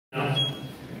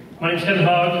My name's Kevin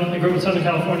Hogg. I grew up in Southern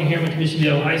California here, went to Mission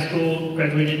Viejo High School,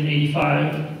 graduated in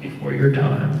 '85, before your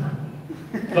time.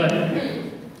 But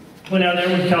went out there,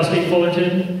 went to Cal State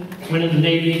Fullerton, went into the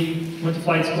Navy, went to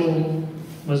flight school,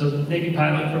 was a Navy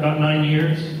pilot for about 9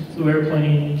 years, flew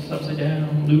airplanes, upside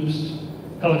down, loops,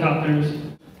 helicopters.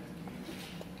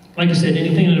 Like I said,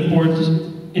 anything that aborts,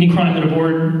 any crime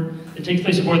that takes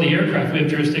place aboard the aircraft, we have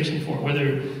jurisdiction for.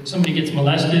 Whether somebody gets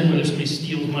molested, whether somebody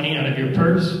steals money out of your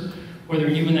purse, whether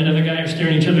you and that other guy are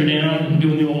staring each other down and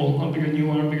doing the old, I'm bigger than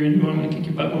you are, I'm bigger than you are, I'm gonna kick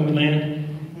your butt when we land.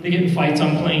 They get in fights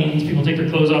on planes, people take their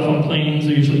clothes off on planes,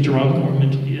 they're usually drunk or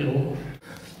mentally ill.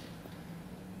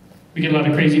 We get a lot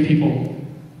of crazy people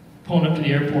pulling up to the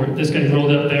airport. This guy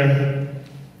rolled up there.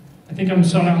 I think I'm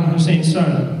Saddam Hussein's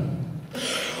son.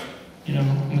 You know,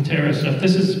 I'm a terrorist stuff.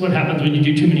 This is what happens when you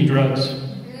do too many drugs.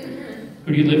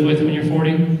 Who do you live with when you're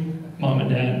 40? Mom and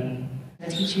Dad. I'll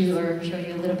teach you or show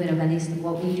you a little bit of at least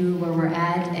what we do, where we're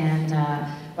at, and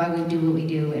why we do what we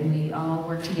do. And we all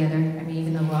work together. I mean,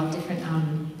 even though we're all different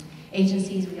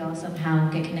agencies, we all somehow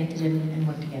get connected and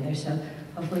work together. So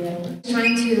hopefully that'll work.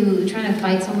 Trying to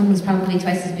fight someone who's probably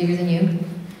twice as bigger than you,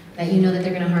 that you know that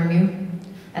they're going to harm you.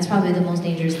 That's probably the most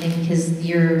dangerous thing, because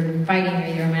you're fighting. You're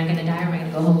either, am I going to die or am I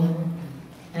going to go home?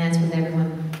 And that's with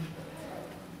everyone.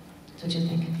 That's what you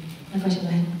think. My question, go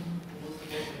ahead.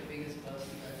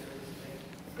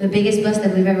 The biggest bust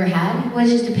that we've ever had? Well, it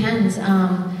just depends.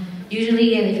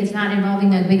 Usually, if it's not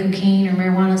involving a big cocaine or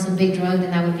marijuana, some big drug,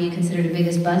 then that would be considered a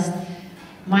biggest bust.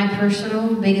 My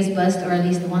personal biggest bust, or at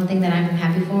least the one thing that I'm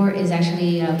happy for, is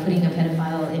actually putting a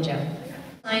pedophile in jail.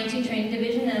 INT Training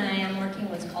Division, and I am working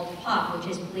what's called POP, which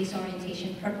is Police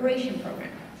Orientation Preparation Program.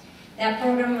 That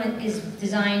program is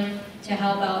designed to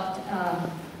help out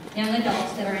young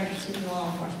adults that are interested in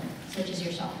law enforcement, such as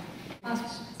yourself. As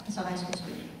a high school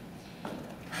student.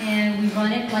 And we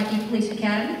run it like a police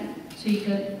academy, so you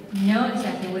could know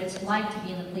exactly what it's like to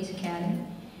be in the police academy.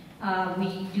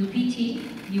 We do PT.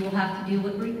 You will have to do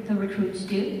what the recruits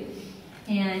do.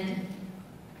 And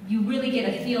you really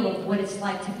get a feel of what it's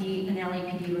like to be an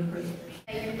LAPD recruit.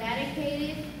 You're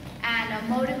dedicated and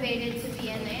motivated to be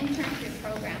in the internship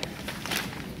program.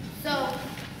 So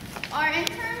our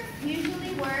interns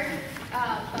usually work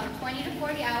from 20 to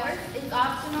 40 hours. It's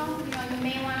optional. You know, you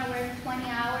may want to work 20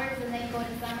 hours and then go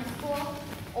to summer school,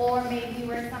 or maybe you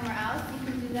work somewhere else. You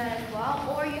can do that as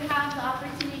well. Or you have the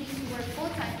opportunity to work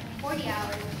full-time, 40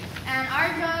 hours. And our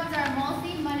jobs are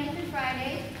mostly Monday through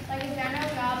Friday, like a general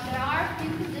job. There are a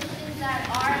few positions that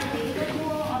are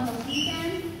available on the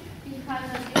weekends because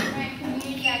of different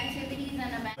community activities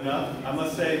and events. I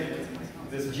must say,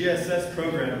 this GSS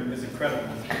program is incredible.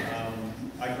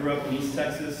 I grew up in East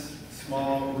Texas,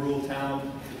 small rural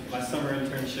town. My summer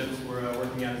internships were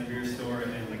working at a beer store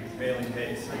and bailing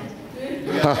hay. So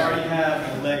we already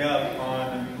have a leg up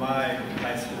on my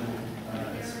high school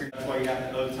experience. That's why you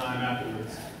have to owe time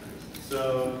afterwards.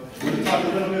 So we're going to talk a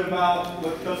little bit about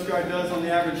what the Coast Guard does on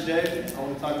the average day. I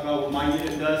want to talk about what my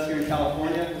unit does here in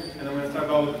California, and then we're going to talk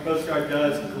about what the Coast Guard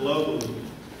does globally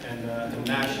and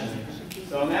nationally.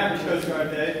 So on the average Coast Guard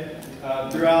day,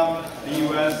 throughout the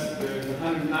U.S., there's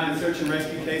 109 search and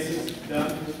rescue cases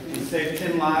done. We save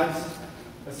 10 lives,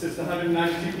 assist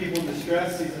 192 people in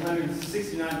distress, seize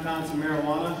 169 pounds of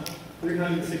marijuana,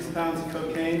 306 pounds of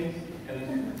cocaine,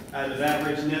 and at an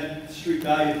average net street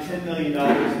value of $10 million,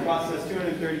 process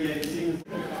 238 scenes.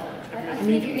 I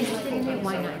mean, if you're interested in it,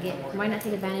 why not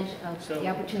take advantage of the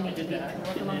opportunity to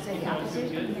work alongside the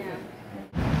officers?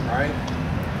 All right.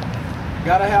 You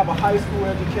gotta have a high school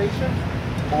education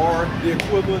or the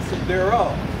equivalence of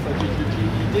thereof, such as your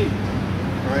GED.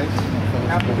 All right. You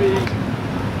have to be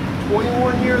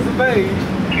 21 years of age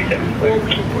before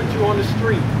we can put you on the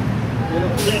street in a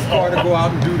police car to go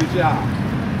out and do the job.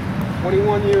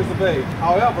 21 years of age.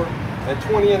 However, at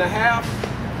 20 and a half,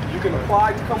 you can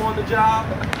apply to come on the job,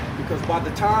 because by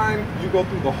the time you go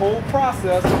through the whole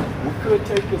process, it could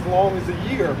take as long as a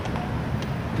year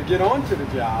to get onto the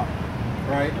job,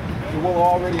 right? You will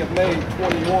already have made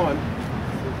 21.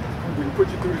 We can put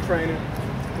you through the training,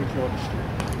 put you on the street.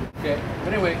 Okay,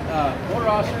 but anyway, motor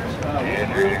officers,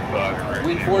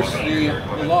 we enforce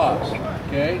the laws,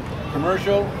 okay?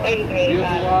 Commercial,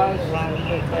 vehicle laws,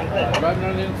 driving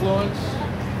under the influence,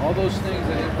 all those things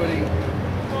that everybody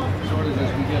sort of,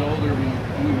 as we get older, we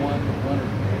do one or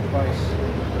twice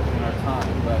in our time.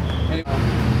 But anyway,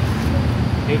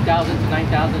 8,000 to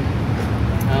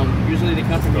 9,000. Usually they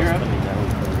come from Europe.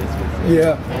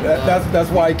 Yeah, that's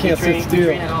why he can't sit still.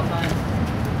 Train at all times.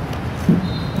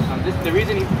 The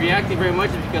reason he's reacting very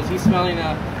much is because he's smelling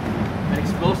an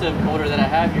explosive odor that I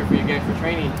have here for you guys for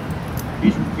training.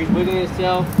 He's wiggling his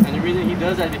tail, and the reason he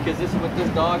does that is because this is what this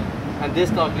dog And this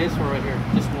dog lives for right here.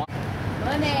 Just one.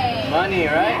 Money. Money,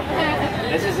 right?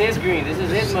 This is his green. This is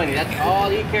his money. That's all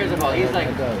he cares about. He's like,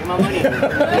 give my money.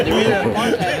 And the reason I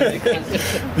want that is because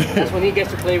that's when he gets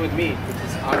to play with me.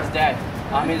 Because I'm his dad.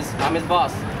 I'm his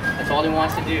boss. That's all he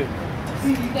wants to do.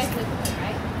 You guys live with him,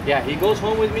 right? Yeah, he goes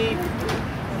home with me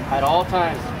at all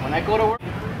times. When I go to work.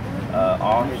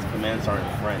 All his commands are in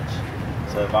French.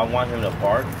 So if I want him to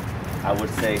bark, I would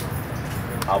say,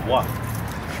 au revoir.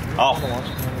 Oh,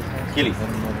 Killy.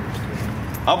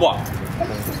 Au revoir.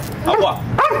 Au revoir.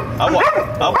 Au revoir.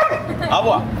 Au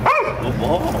revoir. Good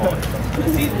boy.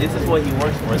 See, this is what he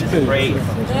works for. This is praise.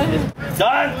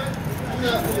 Done.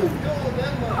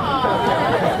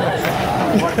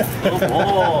 Good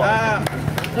boy.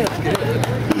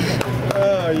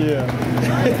 Oh, yeah.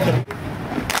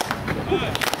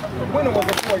 When I was a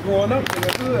boy growing up, it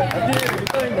was good. I did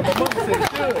everything that my mama said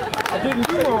should. I didn't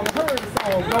do wrong. I heard the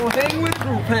song. Don't hang with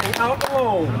group, hang out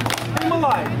alone. In my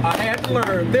life, I had to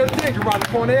learn. There's danger around the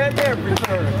corner at every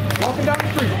turn. Walking down the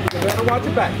street, you better watch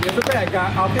your back. There's a bad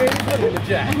guy out there who's good in the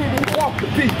jack. Walk the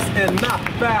peaks and not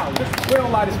the valleys.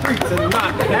 Well-lighted streets and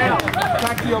not the alleys.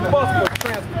 Taxi or bus for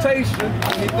transportation.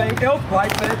 Anything else,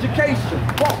 life's education.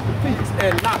 Walk the peaks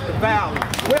and not the valleys.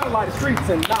 Well-lighted streets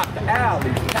and not the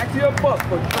alleys. Taxi or bus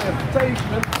for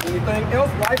transportation. Anything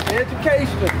else, life's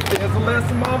education. There's a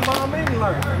lesson my mom made me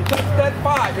learn. If you touch that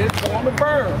fire, it's going to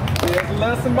burn. There's a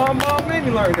lesson my mom made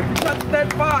me learn. If you touch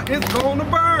that fire, it's going to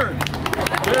burn.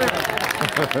 Yeah.